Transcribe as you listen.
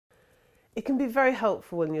It can be very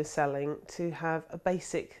helpful when you're selling to have a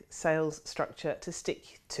basic sales structure to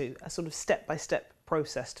stick to, a sort of step-by-step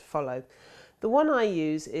process to follow. The one I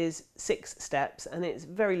use is 6 steps, and it's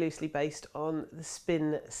very loosely based on the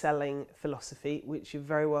spin selling philosophy, which you're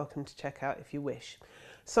very welcome to check out if you wish.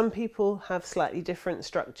 Some people have slightly different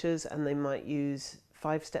structures and they might use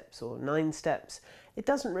 5 steps or 9 steps. It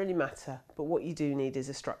doesn't really matter, but what you do need is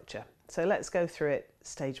a structure. So let's go through it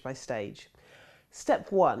stage by stage. Step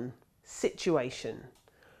 1. Situation.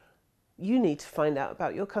 You need to find out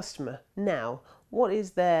about your customer now. What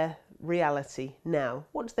is their reality now?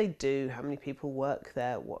 What do they do? How many people work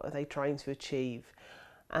there? What are they trying to achieve?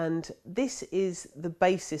 And this is the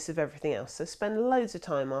basis of everything else. So spend loads of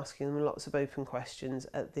time asking them lots of open questions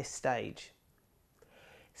at this stage.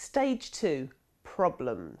 Stage 2,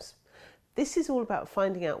 problems. This is all about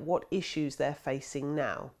finding out what issues they're facing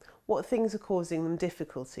now. What things are causing them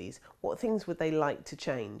difficulties? What things would they like to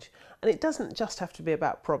change? And it doesn't just have to be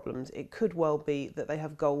about problems. It could well be that they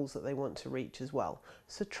have goals that they want to reach as well.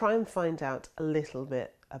 So try and find out a little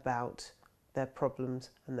bit about their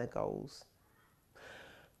problems and their goals.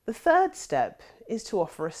 The third step is to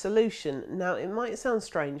offer a solution. Now, it might sound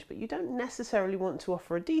strange, but you don't necessarily want to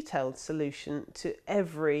offer a detailed solution to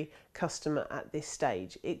every customer at this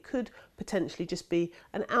stage. It could potentially just be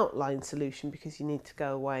an outline solution because you need to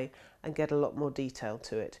go away and get a lot more detail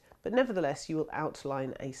to it. But nevertheless, you will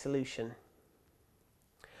outline a solution.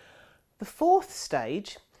 The fourth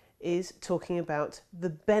stage is talking about the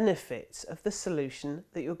benefits of the solution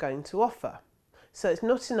that you're going to offer. So it's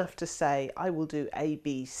not enough to say, I will do A,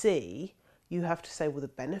 B, C. You have to say, well, the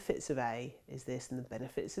benefits of A is this, and the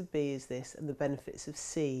benefits of B is this, and the benefits of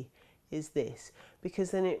C is this.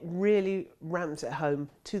 Because then it really ramps it home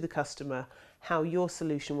to the customer how your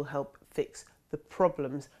solution will help fix the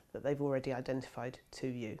problems that they've already identified to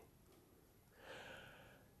you.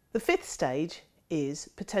 The fifth stage is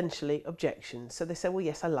potentially objections. So they say, well,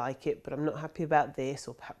 yes, I like it, but I'm not happy about this,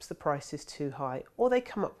 or perhaps the price is too high, or they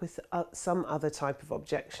come up with some other type of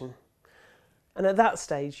objection. And at that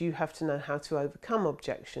stage, you have to know how to overcome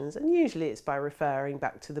objections, and usually it's by referring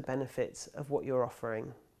back to the benefits of what you're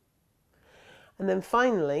offering. And then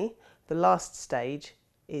finally, the last stage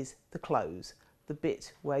is the close, the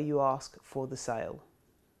bit where you ask for the sale.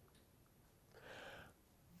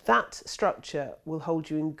 That structure will hold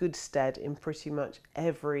you in good stead in pretty much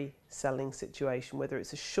every selling situation, whether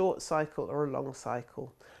it's a short cycle or a long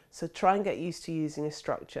cycle. So try and get used to using a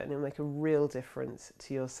structure, and it'll make a real difference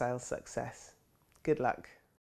to your sales success. Good luck.